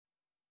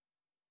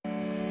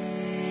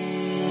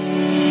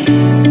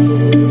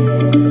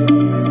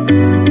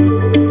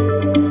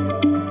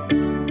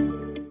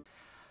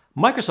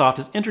Microsoft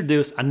has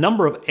introduced a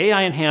number of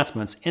AI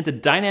enhancements into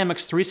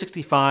Dynamics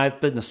 365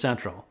 Business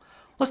Central.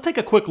 Let's take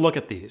a quick look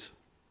at these.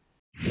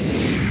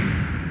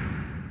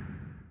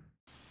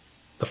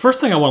 The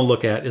first thing I want to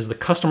look at is the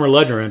customer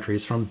ledger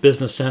entries from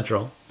Business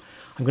Central.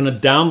 I'm going to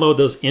download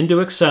those into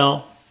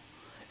Excel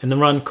and then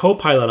run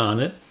Copilot on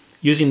it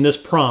using this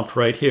prompt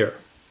right here.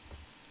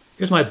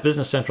 Here's my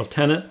Business Central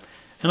tenant,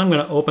 and I'm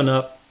going to open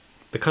up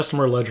the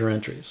customer ledger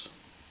entries.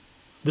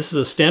 This is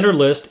a standard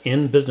list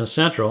in Business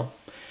Central.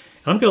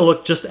 I'm going to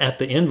look just at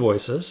the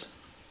invoices.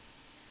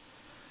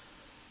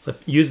 So I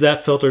use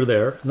that filter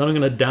there, and then I'm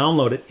going to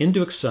download it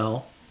into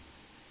Excel.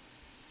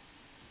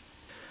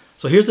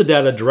 So here's the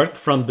data direct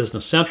from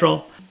Business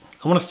Central.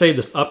 I want to save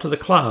this up to the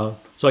cloud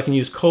so I can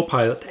use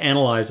Copilot to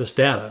analyze this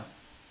data.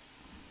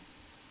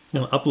 I'm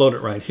going to upload it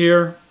right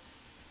here.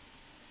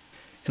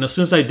 And as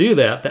soon as I do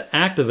that, that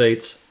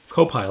activates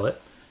Copilot.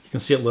 You can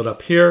see it lit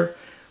up here.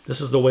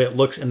 This is the way it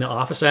looks in the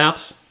Office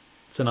apps.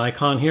 It's an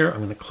icon here. I'm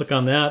going to click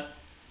on that.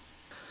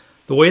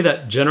 The way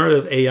that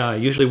generative AI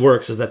usually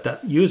works is that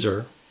that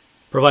user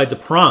provides a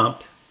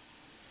prompt.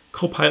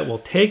 Copilot will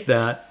take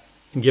that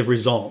and give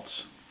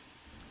results.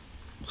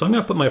 So I'm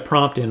going to put my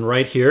prompt in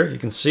right here. You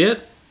can see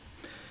it.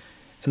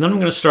 And then I'm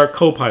going to start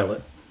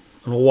Copilot.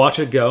 And we'll watch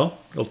it go.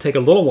 It'll take a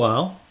little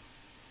while.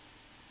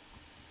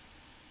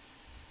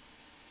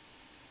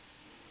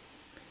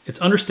 It's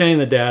understanding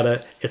the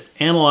data. It's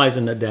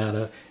analyzing the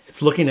data.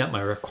 It's looking at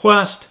my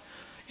request.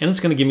 And it's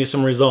going to give me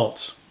some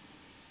results.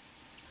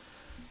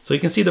 So you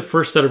can see the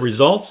first set of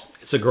results.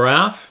 It's a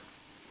graph.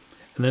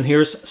 And then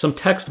here's some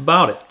text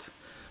about it.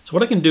 So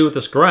what I can do with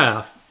this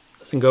graph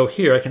is I can go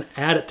here. I can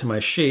add it to my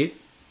sheet.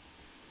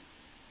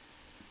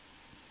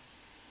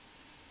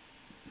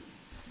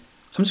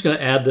 I'm just going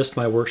to add this to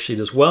my worksheet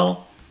as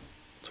well.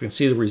 So we can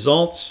see the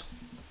results.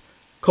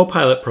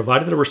 Copilot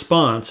provided a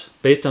response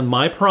based on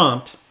my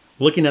prompt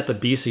looking at the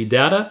BC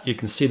data. You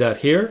can see that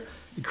here.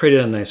 It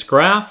created a nice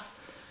graph.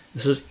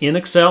 This is in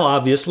Excel,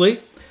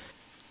 obviously.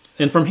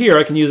 And from here,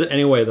 I can use it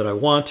any way that I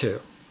want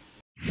to.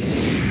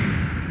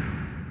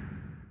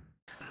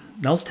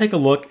 Now let's take a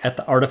look at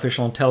the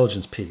artificial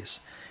intelligence piece.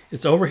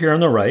 It's over here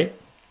on the right.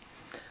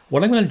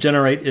 What I'm going to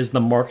generate is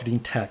the marketing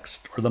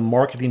text or the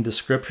marketing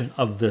description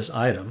of this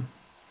item.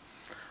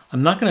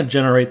 I'm not going to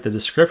generate the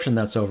description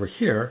that's over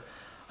here.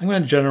 I'm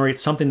going to generate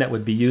something that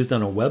would be used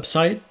on a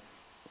website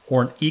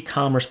or an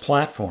e-commerce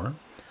platform.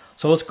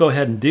 So let's go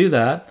ahead and do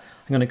that.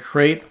 I'm going to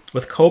create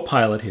with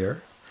Copilot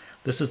here.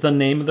 This is the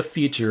name of the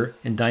feature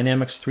in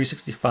Dynamics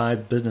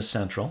 365 Business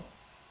Central.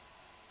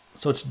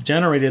 So it's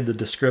generated the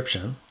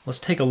description. Let's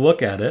take a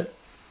look at it.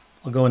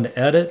 I'll go into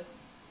Edit.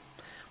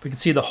 We can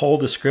see the whole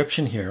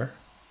description here.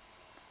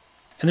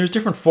 And there's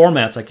different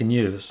formats I can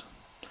use.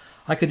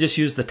 I could just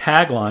use the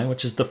tagline,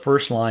 which is the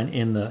first line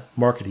in the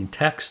marketing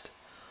text,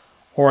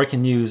 or I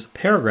can use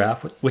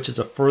paragraph, which is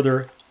a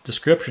further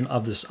description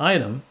of this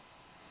item.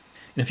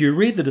 And if you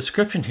read the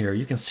description here,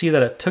 you can see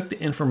that it took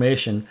the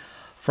information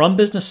from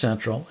Business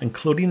Central,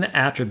 including the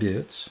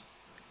attributes,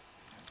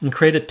 and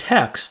created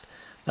text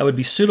that would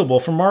be suitable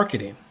for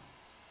marketing.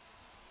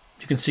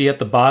 You can see at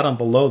the bottom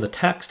below the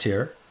text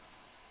here,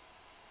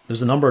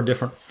 there's a number of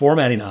different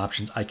formatting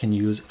options I can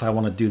use if I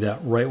want to do that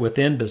right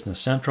within Business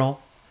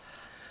Central.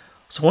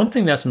 So one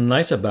thing that's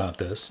nice about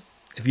this,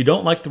 if you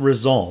don't like the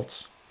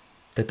results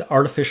that the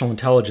artificial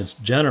intelligence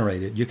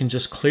generated, you can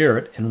just clear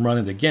it and run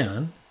it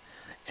again,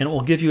 and it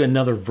will give you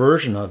another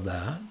version of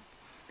that.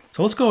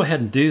 So let's go ahead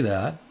and do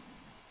that.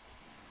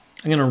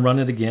 I'm going to run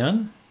it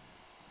again.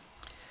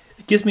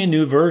 It gives me a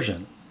new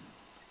version.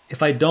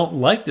 If I don't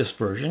like this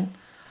version,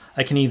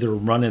 I can either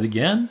run it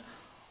again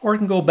or I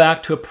can go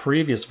back to a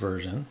previous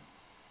version.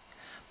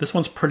 This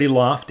one's pretty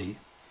lofty.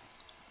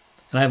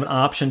 And I have an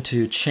option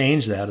to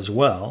change that as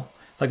well.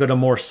 If I go to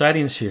more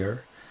settings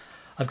here,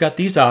 I've got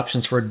these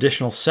options for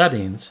additional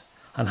settings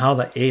on how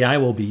the AI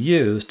will be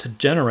used to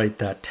generate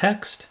that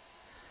text.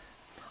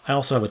 I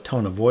also have a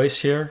tone of voice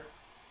here.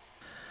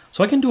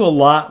 So I can do a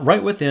lot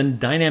right within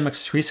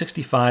Dynamics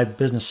 365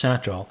 Business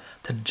Central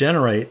to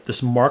generate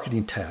this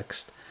marketing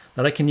text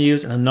that I can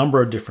use in a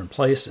number of different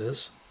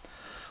places.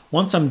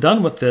 Once I'm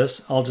done with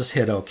this, I'll just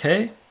hit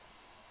OK.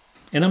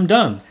 And I'm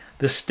done.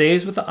 This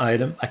stays with the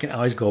item. I can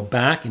always go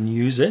back and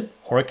use it,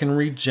 or I can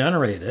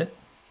regenerate it.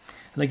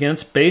 And again,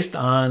 it's based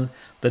on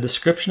the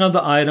description of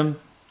the item.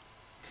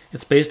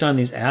 It's based on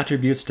these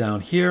attributes down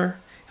here.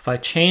 If I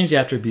change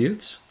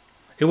attributes,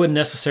 it wouldn't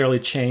necessarily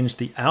change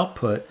the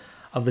output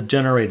of the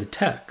generated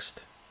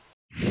text.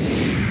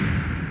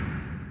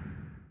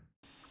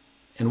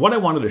 And what I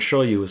wanted to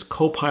show you is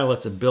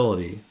Copilot's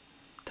ability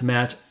to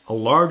match a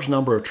large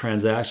number of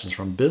transactions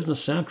from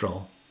Business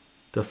Central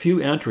to a few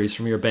entries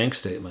from your bank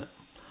statement.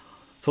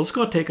 So let's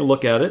go take a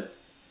look at it.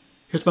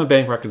 Here's my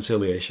bank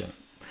reconciliation.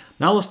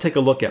 Now let's take a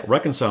look at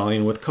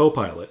reconciling with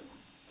Copilot.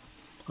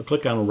 I'll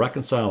click on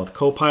Reconcile with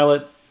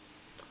Copilot.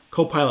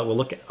 Copilot will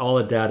look at all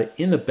the data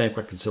in the bank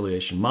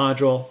reconciliation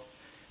module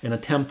and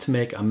attempt to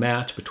make a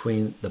match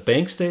between the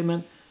bank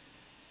statement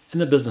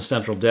and the Business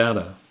Central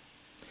data.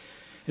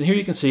 And here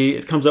you can see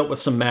it comes up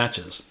with some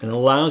matches, and it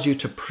allows you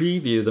to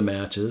preview the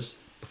matches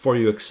before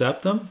you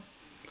accept them.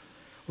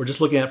 We're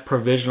just looking at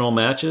provisional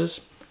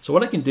matches. So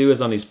what I can do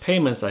is on these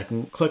payments, I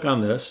can click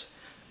on this.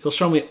 It'll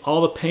show me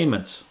all the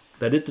payments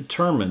that it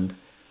determined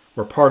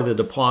were part of the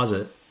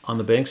deposit on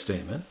the bank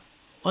statement.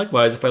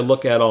 Likewise, if I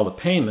look at all the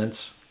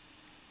payments,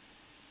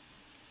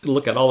 it'll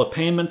look at all the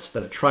payments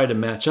that it tried to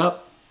match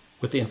up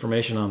with the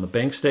information on the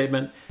bank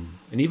statement.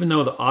 And even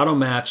though the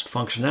auto-matched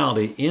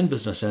functionality in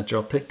Business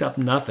Central picked up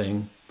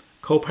nothing,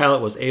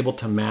 Copilot was able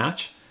to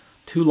match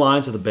 2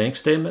 lines of the bank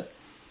statement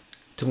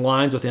to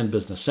lines within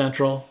Business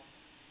Central.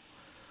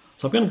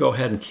 So I'm going to go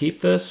ahead and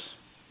keep this.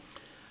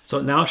 So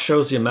it now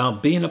shows the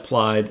amount being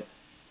applied,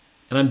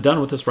 and I'm done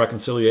with this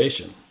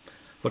reconciliation.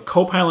 What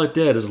Copilot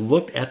did is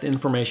looked at the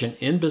information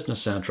in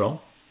Business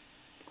Central.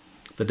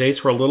 The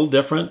dates were a little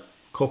different.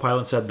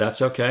 Copilot said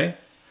that's okay.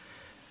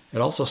 It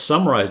also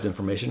summarized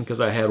information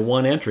because I had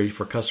one entry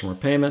for customer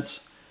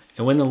payments,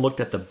 and when it looked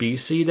at the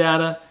BC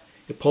data,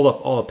 it pulled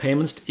up all the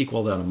payments to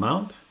equal that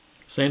amount.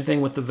 Same thing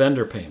with the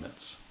vendor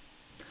payments.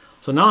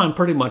 So now I'm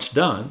pretty much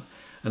done,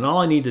 and all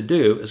I need to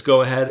do is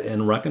go ahead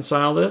and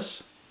reconcile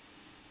this.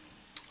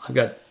 I've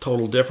got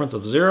total difference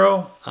of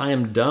 0. I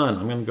am done.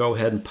 I'm going to go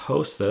ahead and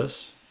post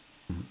this,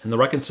 and the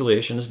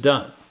reconciliation is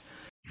done.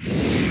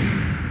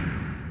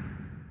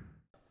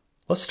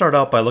 Let's start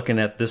out by looking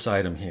at this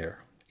item here.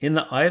 In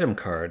the item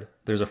card,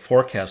 there's a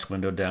forecast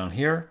window down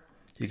here.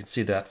 You can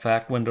see that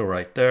fact window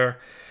right there.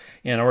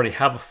 And I already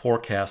have a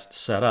forecast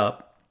set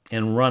up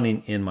and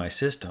running in my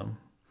system.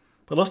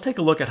 But let's take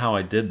a look at how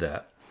I did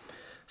that.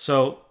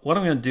 So what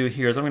I'm going to do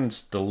here is I'm going to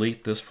just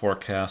delete this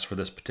forecast for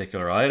this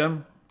particular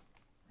item.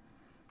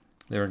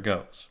 There it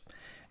goes.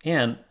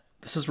 And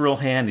this is real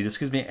handy. This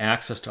gives me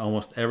access to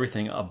almost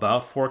everything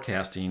about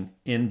forecasting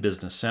in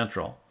Business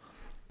Central.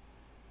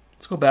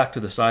 Let's go back to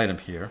this item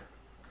here.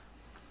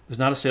 There's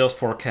not a sales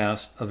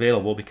forecast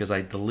available because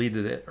I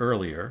deleted it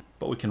earlier,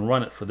 but we can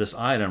run it for this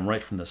item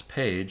right from this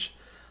page.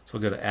 So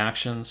we'll go to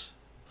Actions,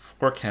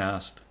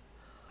 Forecast.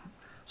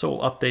 So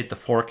we'll update the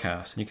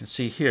forecast. And you can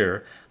see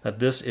here that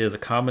this is a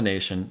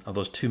combination of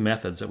those 2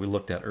 methods that we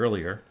looked at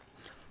earlier.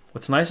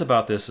 What's nice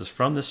about this is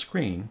from this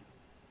screen,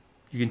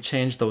 you can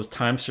change those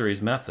time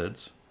series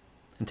methods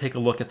and take a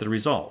look at the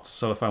results.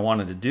 So if I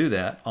wanted to do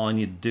that, all I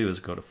need to do is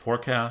go to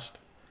Forecast,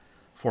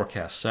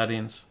 Forecast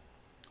Settings.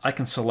 I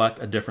can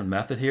select a different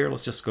method here.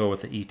 Let's just go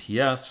with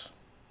the ETS.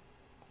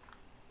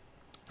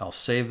 I'll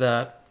save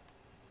that.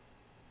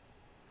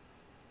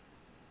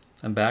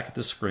 I'm back at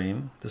the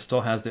screen. This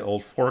still has the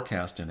old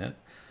forecast in it,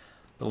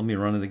 but let me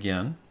run it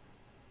again.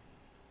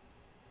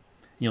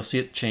 You'll see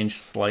it change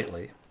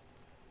slightly.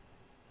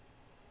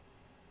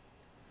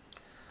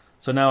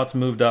 So now it's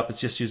moved up. It's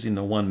just using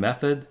the one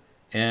method,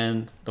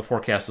 and the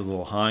forecast is a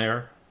little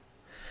higher.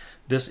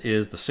 This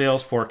is the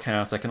sales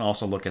forecast. I can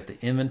also look at the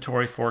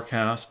inventory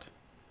forecast.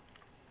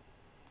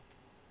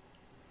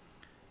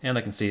 And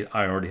I can see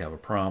I already have a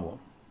problem.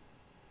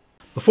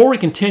 Before we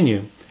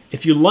continue,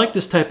 if you like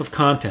this type of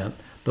content,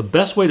 the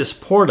best way to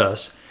support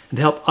us and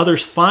to help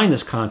others find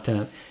this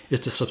content is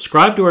to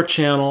subscribe to our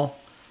channel,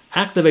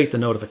 activate the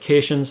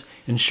notifications,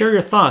 and share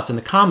your thoughts in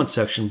the comments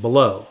section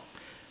below.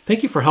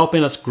 Thank you for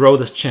helping us grow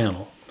this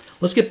channel.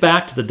 Let's get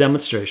back to the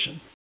demonstration.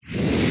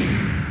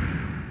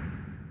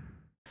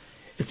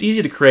 It's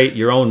easy to create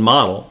your own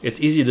model.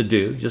 It's easy to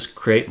do. Just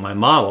create my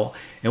model.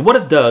 And what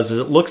it does is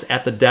it looks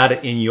at the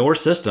data in your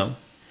system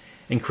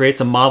and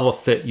creates a model to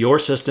fit your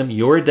system,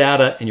 your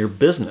data, and your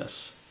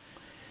business.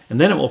 And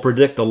then it will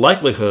predict the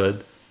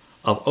likelihood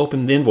of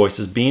open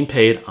invoices being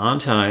paid on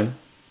time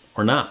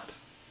or not.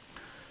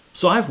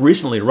 So I've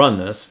recently run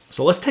this,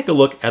 so let's take a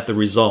look at the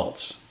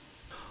results.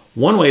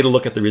 One way to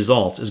look at the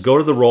results is go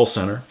to the Role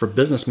Center for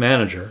Business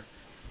Manager,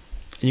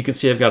 and you can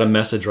see I've got a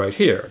message right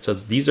here. It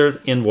says these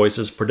are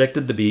invoices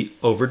predicted to be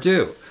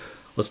overdue.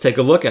 Let's take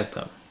a look at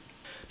them.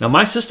 Now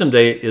my system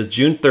date is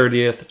June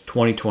 30th,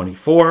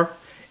 2024,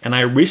 and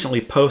I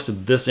recently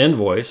posted this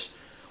invoice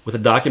with a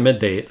document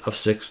date of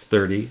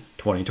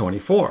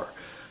 6/30/2024.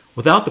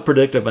 Without the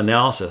predictive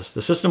analysis,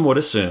 the system would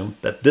assume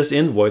that this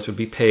invoice would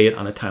be paid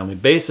on a timely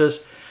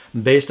basis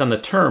based on the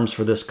terms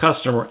for this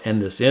customer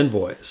and this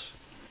invoice.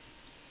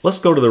 Let's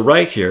go to the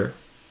right here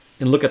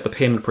and look at the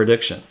payment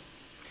prediction.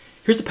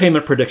 Here's the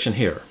payment prediction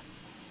here.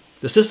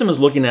 The system is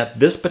looking at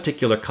this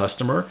particular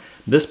customer,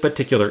 this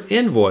particular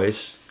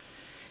invoice,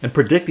 and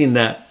predicting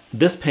that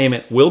this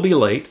payment will be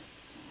late.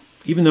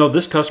 Even though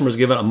this customer is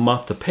given a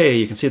month to pay,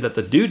 you can see that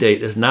the due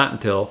date is not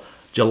until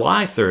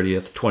July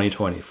 30th,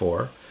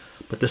 2024.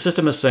 But the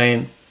system is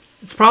saying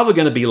it's probably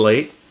going to be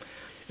late.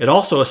 It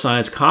also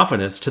assigns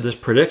confidence to this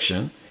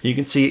prediction. You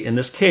can see in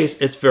this case,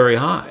 it's very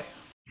high.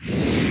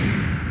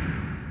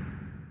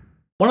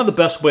 One of the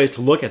best ways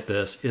to look at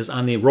this is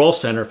on the Role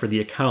Center for the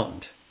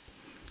accountant.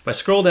 If I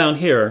scroll down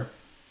here,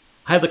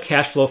 I have the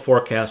cash flow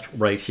forecast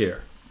right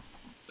here.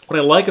 What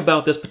I like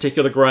about this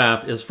particular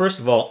graph is, first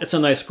of all, it's a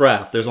nice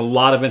graph. There's a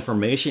lot of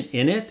information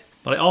in it,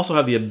 but I also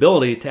have the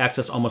ability to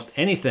access almost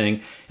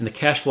anything in the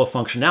cash flow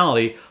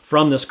functionality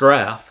from this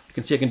graph You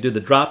can see I can do the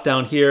drop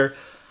down here.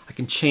 I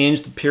can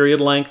change the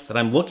period length that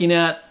I'm looking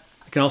at.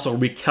 I can also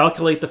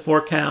recalculate the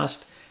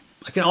forecast.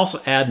 I can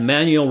also add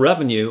manual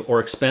revenue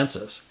or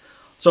expenses.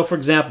 So for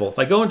example, if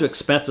I go into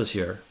expenses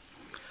here,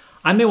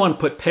 I may want to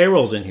put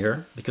payrolls in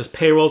here because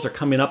payrolls are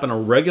coming up on a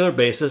regular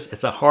basis.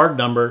 It's a hard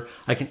number.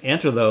 I can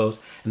enter those,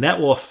 and that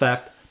will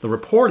affect the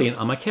reporting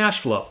on my cash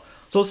flow.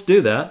 So let's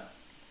do that.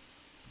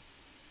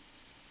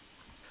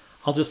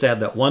 I'll just add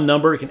that one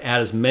number. You can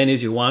add as many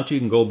as you want to. You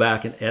can go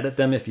back and edit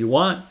them if you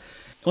want.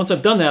 Once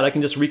I've done that, I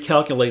can just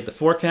recalculate the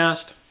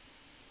forecast.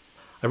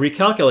 I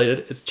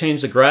recalculated, it's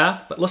changed the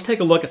graph, but let's take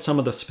a look at some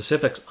of the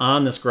specifics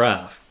on this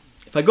graph.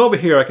 If I go over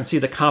here, I can see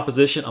the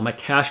composition of my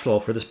cash flow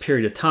for this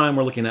period of time.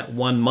 We're looking at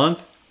 1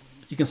 month.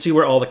 You can see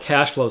where all the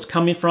cash flow is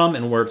coming from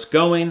and where it's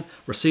going,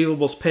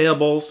 receivables,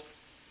 payables.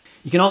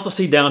 You can also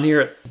see down here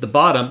at the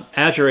bottom,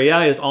 Azure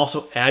AI is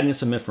also adding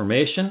some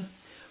information.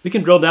 We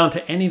can drill down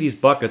to any of these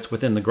buckets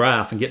within the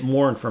graph and get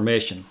more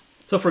information.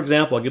 So for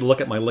example, I'll get a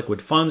look at my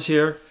liquid funds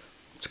here.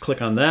 Let's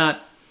click on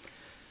that.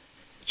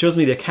 It shows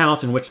me the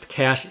accounts in which the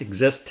cash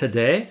exists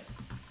today.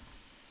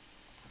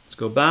 Let's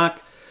go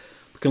back.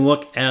 We can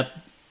look at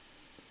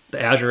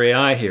the Azure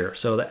AI here.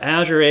 So the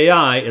Azure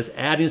AI is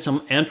adding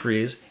some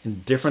entries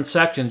in different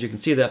sections. You can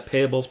see that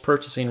payables,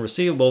 purchasing,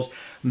 receivables,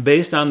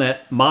 based on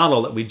that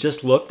model that we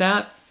just looked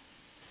at.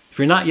 If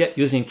you're not yet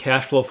using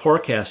cash flow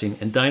forecasting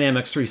in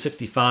Dynamics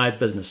 365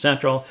 Business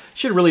Central, you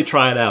should really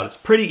try it out. It's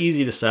pretty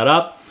easy to set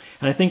up.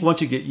 And I think once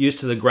you get used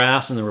to the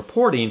graphs and the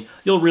reporting,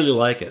 you'll really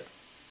like it.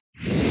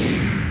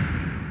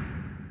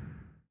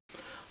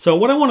 So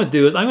what I want to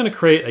do is I'm going to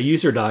create a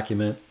user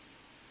document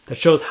that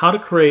shows how to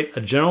create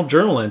a general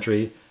journal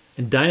entry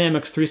in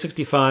Dynamics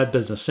 365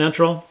 Business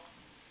Central.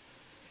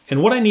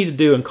 And what I need to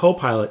do in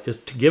Copilot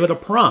is to give it a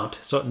prompt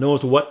so it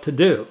knows what to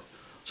do.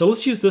 So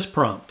let's use this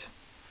prompt.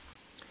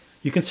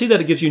 You can see that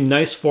it gives you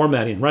nice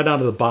formatting right out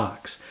of the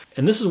box.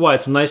 And this is why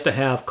it's nice to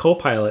have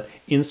Copilot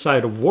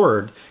inside of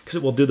Word, because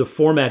it will do the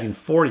formatting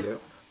for you.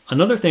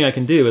 Another thing I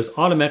can do is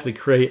automatically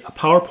create a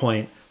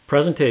PowerPoint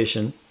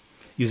presentation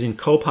using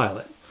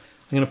Copilot.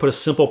 I'm going to put a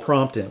simple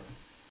prompt in.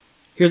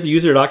 Here's the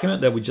user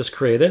document that we just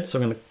created, so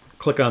I'm going to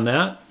click on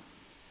that.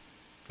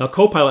 Now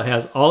Copilot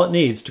has all it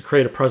needs to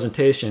create a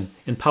presentation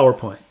in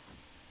PowerPoint.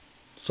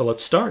 So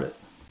let's start it.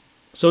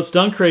 So it's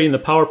done creating the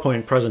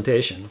PowerPoint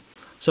presentation.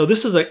 So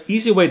this is an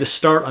easy way to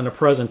start on a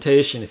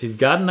presentation. If you've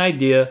got an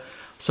idea,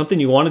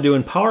 something you want to do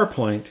in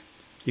PowerPoint,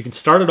 you can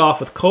start it off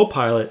with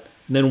Copilot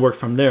and then work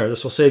from there.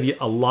 This will save you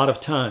a lot of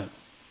time.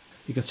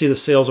 You can see the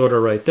sales order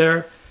right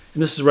there,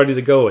 and this is ready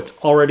to go. It's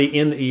already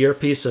in the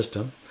ERP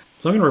system.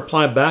 So I'm going to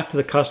reply back to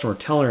the customer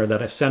telling her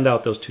that I send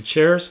out those 2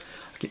 chairs.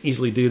 I can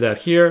easily do that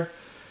here.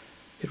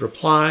 Hit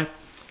reply,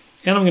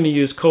 and I'm going to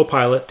use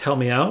Copilot to help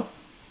me out.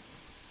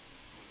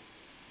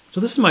 So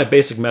this is my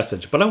basic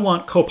message, but I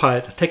want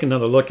Copilot to take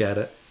another look at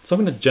it. So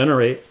I'm going to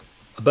generate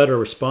a better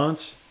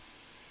response.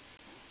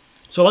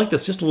 So I like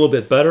this just a little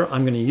bit better.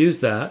 I'm going to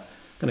use that.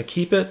 I'm going to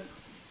keep it,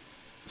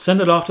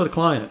 send it off to the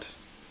client.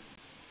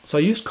 So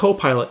I use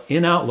Copilot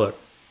in Outlook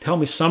to help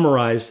me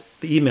summarize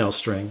the email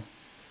string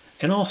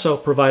and also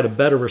provide a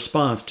better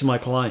response to my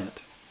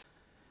client.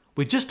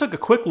 We just took a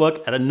quick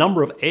look at a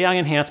number of AI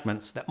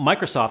enhancements that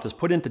Microsoft has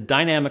put into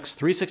Dynamics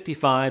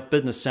 365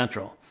 Business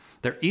Central.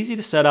 They're easy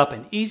to set up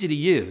and easy to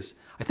use.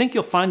 I think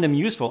you'll find them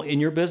useful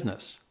in your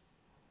business.